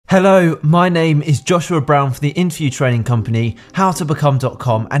Hello, my name is Joshua Brown from the interview training company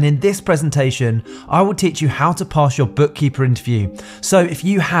howtobecome.com, and in this presentation I will teach you how to pass your bookkeeper interview. So if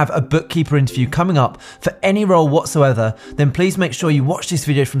you have a bookkeeper interview coming up for any role whatsoever, then please make sure you watch this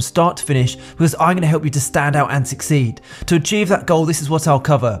video from start to finish, because I'm going to help you to stand out and succeed. To achieve that goal, this is what I'll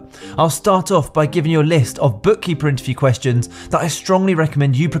cover. I'll start off by giving you a list of bookkeeper interview questions that I strongly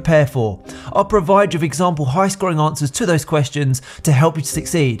recommend you prepare for. I'll provide you with example high scoring answers to those questions to help you to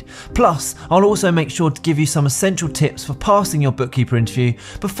succeed. Plus, I'll also make sure to give you some essential tips for passing your bookkeeper interview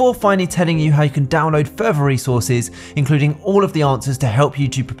before finally telling you how you can download further resources, including all of the answers to help you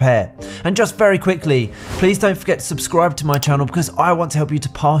to prepare. And just very quickly, please don't forget to subscribe to my channel, because I want to help you to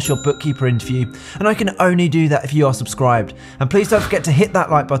pass your bookkeeper interview, and I can only do that if you are subscribed. And please don't forget to hit that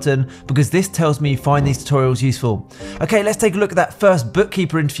like button, because this tells me you find these tutorials useful. Okay, let's take a look at that first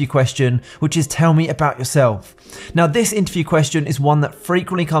bookkeeper interview question, which is tell me about yourself. Now, this interview question is one that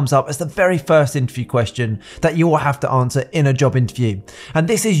frequently comes up as the very first interview question that you will have to answer in a job interview. And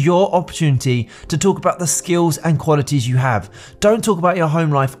this is your opportunity to talk about the skills and qualities you have. Don't talk about your home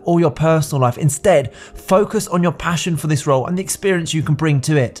life or your personal life. Instead, focus on your passion for this role and the experience you can bring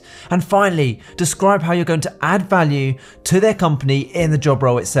to it. And finally, describe how you're going to add value to their company in the job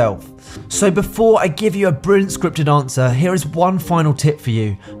role itself. So before I give you a brilliant scripted answer, here is one final tip for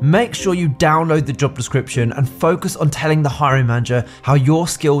you. Make sure you download the job description and focus on telling the hiring manager how your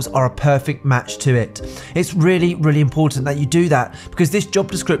skills are a perfect match to it. It's really important that you do that, because this job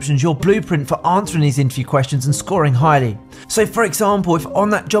description is your blueprint for answering these interview questions and scoring highly. So for example, if on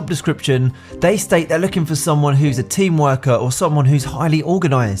that job description they state they're looking for someone who's a team worker or someone who's highly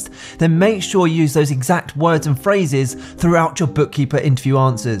organised, then make sure you use those exact words and phrases throughout your bookkeeper interview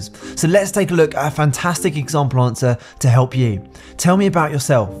answers. So let's take a look at a fantastic example answer to help you. Tell me about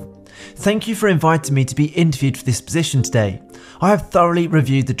yourself. Thank you for inviting me to be interviewed for this position today. I have thoroughly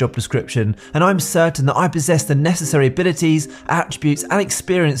reviewed the job description, and I'm certain that I possess the necessary abilities, attributes and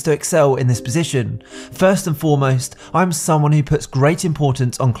experience to excel in this position. First and foremost, I'm someone who puts great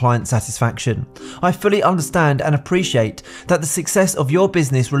importance on client satisfaction. I fully understand and appreciate that the success of your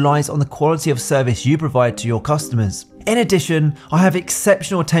business relies on the quality of service you provide to your customers. In addition, I have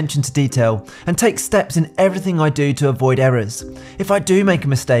exceptional attention to detail and take steps in everything I do to avoid errors. If I do make a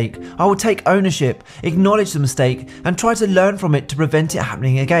mistake, I will take ownership, acknowledge the mistake and try to learn from it to prevent it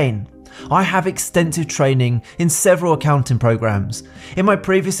happening again. I have extensive training in several accounting programs. In my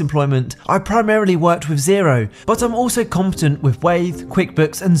previous employment, I primarily worked with Xero, but I'm also competent with Wave,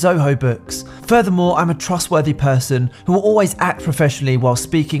 QuickBooks and Zoho books. Furthermore, I'm a trustworthy person who will always act professionally while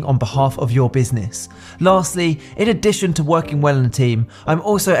speaking on behalf of your business. Lastly, in addition to working well in a team, I'm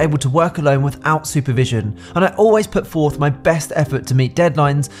also able to work alone without supervision, and I always put forth my best effort to meet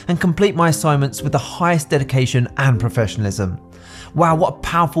deadlines and complete my assignments with the highest dedication and professionalism. Wow, what a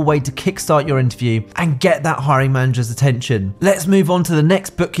powerful way to kickstart your interview and get that hiring manager's attention. Let's move on to the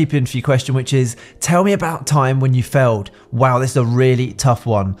next bookkeeper interview question, which is tell me about a time when you failed. Wow, this is a really tough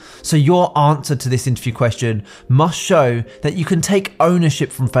one. So your answer to this interview question must show that you can take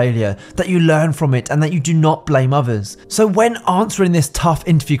ownership from failure, that you learn from it and that you do not blame others. So when answering this tough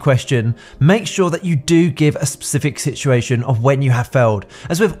interview question, make sure that you do give a specific situation of when you have failed,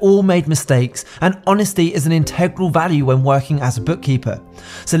 as we've all made mistakes and honesty is an integral value when working as a bookkeeper.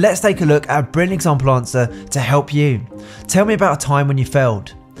 So let's take a look at a brilliant example answer to help you. Tell me about a time when you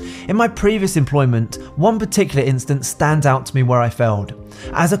failed. In my previous employment, one particular instance stands out to me where I failed.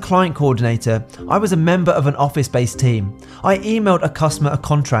 As a client coordinator, I was a member of an office-based team. I emailed a customer a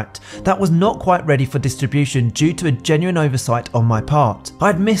contract that was not quite ready for distribution due to a genuine oversight on my part. I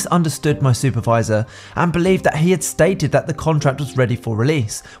had misunderstood my supervisor and believed that he had stated that the contract was ready for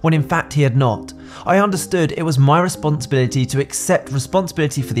release, when in fact he had not. I understood it was my responsibility to accept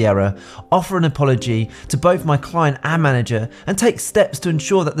responsibility for the error, offer an apology to both my client and manager, and take steps to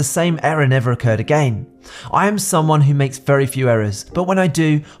ensure that the same error never occurred again. I am someone who makes very few errors, but when I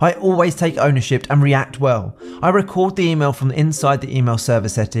do, I always take ownership and react well. I record the email from inside the email server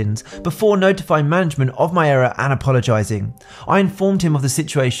settings before notifying management of my error and apologising. I informed him of the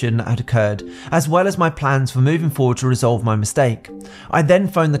situation that had occurred, as well as my plans for moving forward to resolve my mistake. I then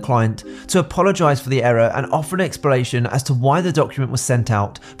phoned the client to apologise for the error and offer an explanation as to why the document was sent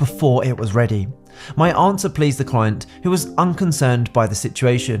out before it was ready. My answer pleased the client, who was unconcerned by the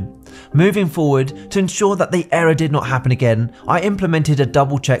situation. Moving forward, to ensure that the error did not happen again, I implemented a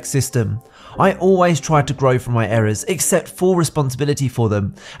double check system. I always try to grow from my errors, accept full responsibility for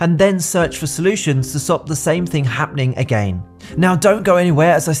them, and then search for solutions to stop the same thing happening again. Now don't go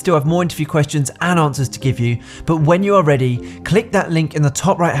anywhere, as I still have more interview questions and answers to give you, but when you are ready, click that link in the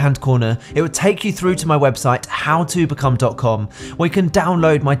top right hand corner. It will take you through to my website, howtobecome.com, where you can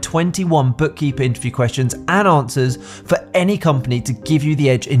download my 21 bookkeeper interview questions and answers for any company to give you the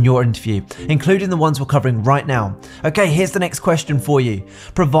edge in your interview, including the ones we're covering right now. Okay, here's the next question for you.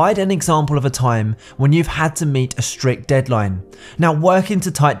 Provide an example of a time when you've had to meet a strict deadline. Now, working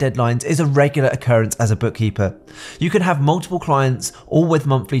to tight deadlines is a regular occurrence as a bookkeeper. You can have multiple clients, all with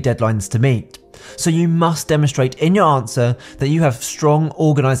monthly deadlines to meet. So you must demonstrate in your answer that you have strong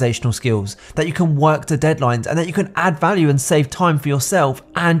organizational skills, that you can work to deadlines, and that you can add value and save time for yourself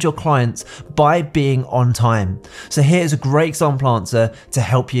and your clients by being on time. So here's a great example answer to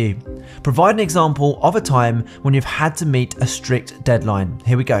help you. Provide an example of a time when you've had to meet a strict deadline.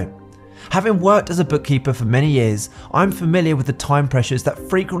 Here we go. Having worked as a bookkeeper for many years, I'm familiar with the time pressures that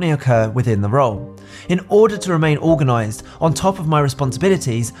frequently occur within the role. In order to remain organised on top of my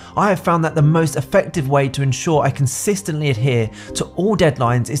responsibilities, I have found that the most effective way to ensure I consistently adhere to all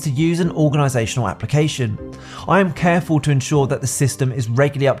deadlines is to use an organisational application. I am careful to ensure that the system is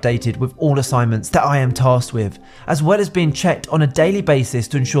regularly updated with all assignments that I am tasked with, as well as being checked on a daily basis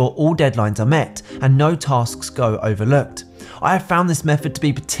to ensure all deadlines are met and no tasks go overlooked. I have found this method to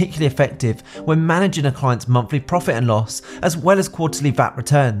be particularly effective when managing a client's monthly profit and loss, as well as quarterly VAT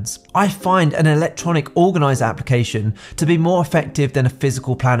returns. I find an electronic organiser application to be more effective than a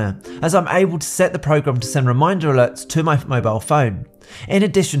physical planner, as I'm able to set the program to send reminder alerts to my mobile phone. In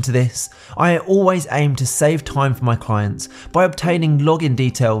addition to this, I always aim to save time for my clients by obtaining login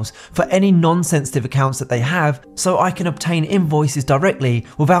details for any non-sensitive accounts that they have, so I can obtain invoices directly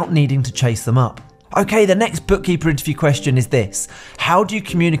without needing to chase them up. Okay, the next bookkeeper interview question is this. How do you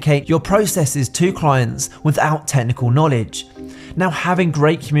communicate your processes to clients without technical knowledge? Now, having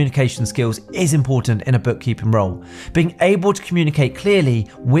great communication skills is important in a bookkeeping role. Being able to communicate clearly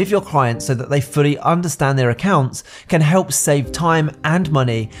with your clients so that they fully understand their accounts can help save time and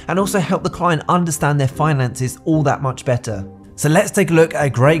money, and also help the client understand their finances all that much better. So let's take a look at a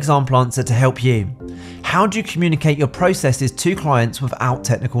great example answer to help you. How do you communicate your processes to clients without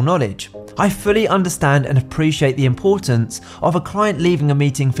technical knowledge? I fully understand and appreciate the importance of a client leaving a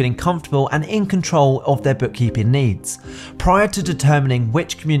meeting feeling comfortable and in control of their bookkeeping needs. Prior to determining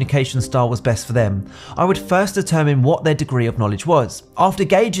which communication style was best for them, I would first determine what their degree of knowledge was. After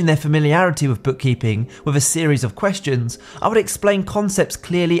gauging their familiarity with bookkeeping with a series of questions, I would explain concepts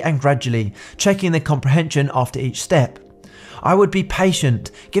clearly and gradually, checking their comprehension after each step. I would be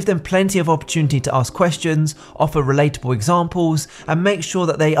patient, give them plenty of opportunity to ask questions, offer relatable examples, and make sure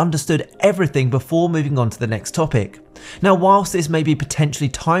that they understood everything before moving on to the next topic. Now, whilst this may be potentially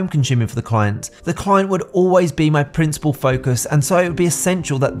time consuming for the client would always be my principal focus, and so it would be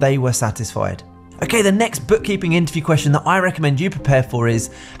essential that they were satisfied. Okay, the next bookkeeping interview question that I recommend you prepare for is,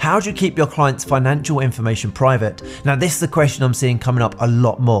 how do you keep your client's financial information private? Now, this is a question I'm seeing coming up a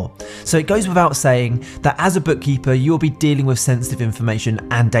lot more. So it goes without saying that as a bookkeeper, you will be dealing with sensitive information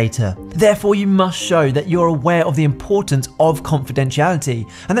and data. Therefore, you must show that you're aware of the importance of confidentiality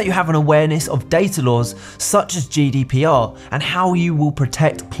and that you have an awareness of data laws such as GDPR and how you will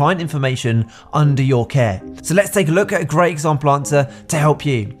protect client information under your care. So let's take a look at a great example answer to help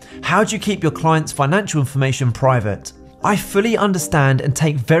you. How do you keep your client's financial information private? I fully understand and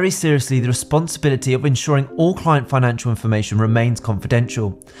take very seriously the responsibility of ensuring all client financial information remains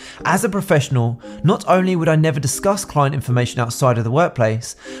confidential. As a professional, not only would I never discuss client information outside of the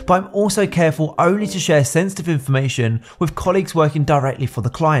workplace, but I'm also careful only to share sensitive information with colleagues working directly for the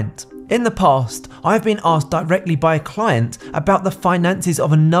client. In the past, I have been asked directly by a client about the finances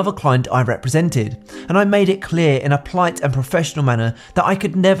of another client I represented, and I made it clear in a polite and professional manner that I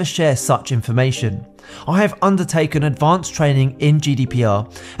could never share such information. I have undertaken advanced training in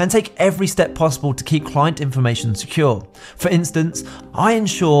GDPR and take every step possible to keep client information secure. For instance, I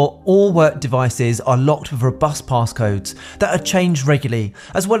ensure all work devices are locked with robust passcodes that are changed regularly,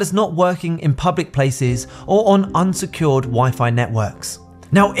 as well as not working in public places or on unsecured Wi-Fi networks.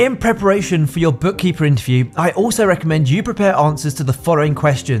 Now, in preparation for your bookkeeper interview, I also recommend you prepare answers to the following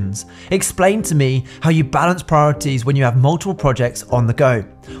questions. Explain to me how you balance priorities when you have multiple projects on the go.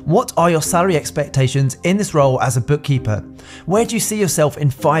 What are your salary expectations in this role as a bookkeeper? Where do you see yourself in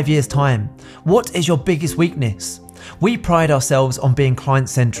 5 years' time? What is your biggest weakness? We pride ourselves on being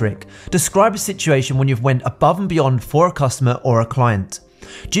client-centric. Describe a situation when you've went above and beyond for a customer or a client.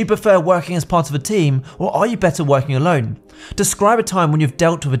 Do you prefer working as part of a team, or are you better working alone? Describe a time when you've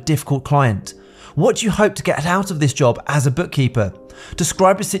dealt with a difficult client. What do you hope to get out of this job as a bookkeeper?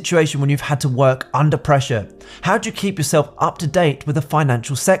 Describe a situation when you've had to work under pressure. How do you keep yourself up to date with the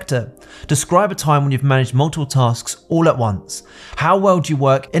financial sector? Describe a time when you've managed multiple tasks all at once. How well do you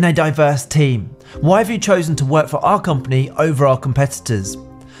work in a diverse team? Why have you chosen to work for our company over our competitors?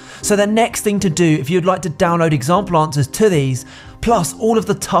 So the next thing to do, if you'd like to download example answers to these, plus all of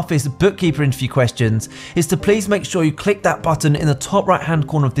the toughest bookkeeper interview questions, is to please make sure you click that button in the top right hand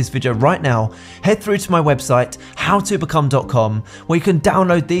corner of this video right now, head through to my website, howtobecome.com, where you can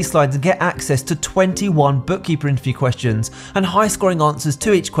download these slides and get access to 21 bookkeeper interview questions and high scoring answers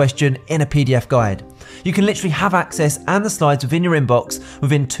to each question in a PDF guide. You can literally have access and the slides within your inbox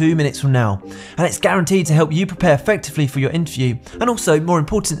within 2 minutes from now, and it's guaranteed to help you prepare effectively for your interview and also, more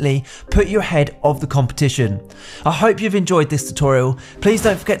importantly, put you ahead of the competition. I hope you've enjoyed this tutorial. Please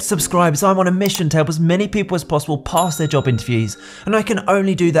don't forget to subscribe, as I'm on a mission to help as many people as possible pass their job interviews, and I can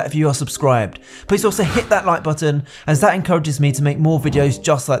only do that if you are subscribed. Please also hit that like button, as that encourages me to make more videos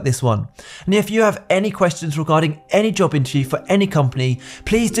just like this one. And if you have any questions regarding any job interview for any company,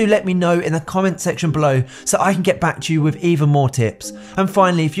 please do let me know in the comment section below so I can get back to you with even more tips. And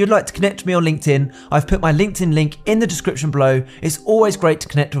finally, if you'd like to connect with me on LinkedIn, I've put my LinkedIn link in the description below. It's always great to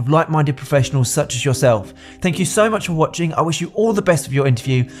connect with like-minded professionals such as yourself. Thank you so much for watching. I wish you all the best with your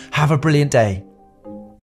interview. Have a brilliant day.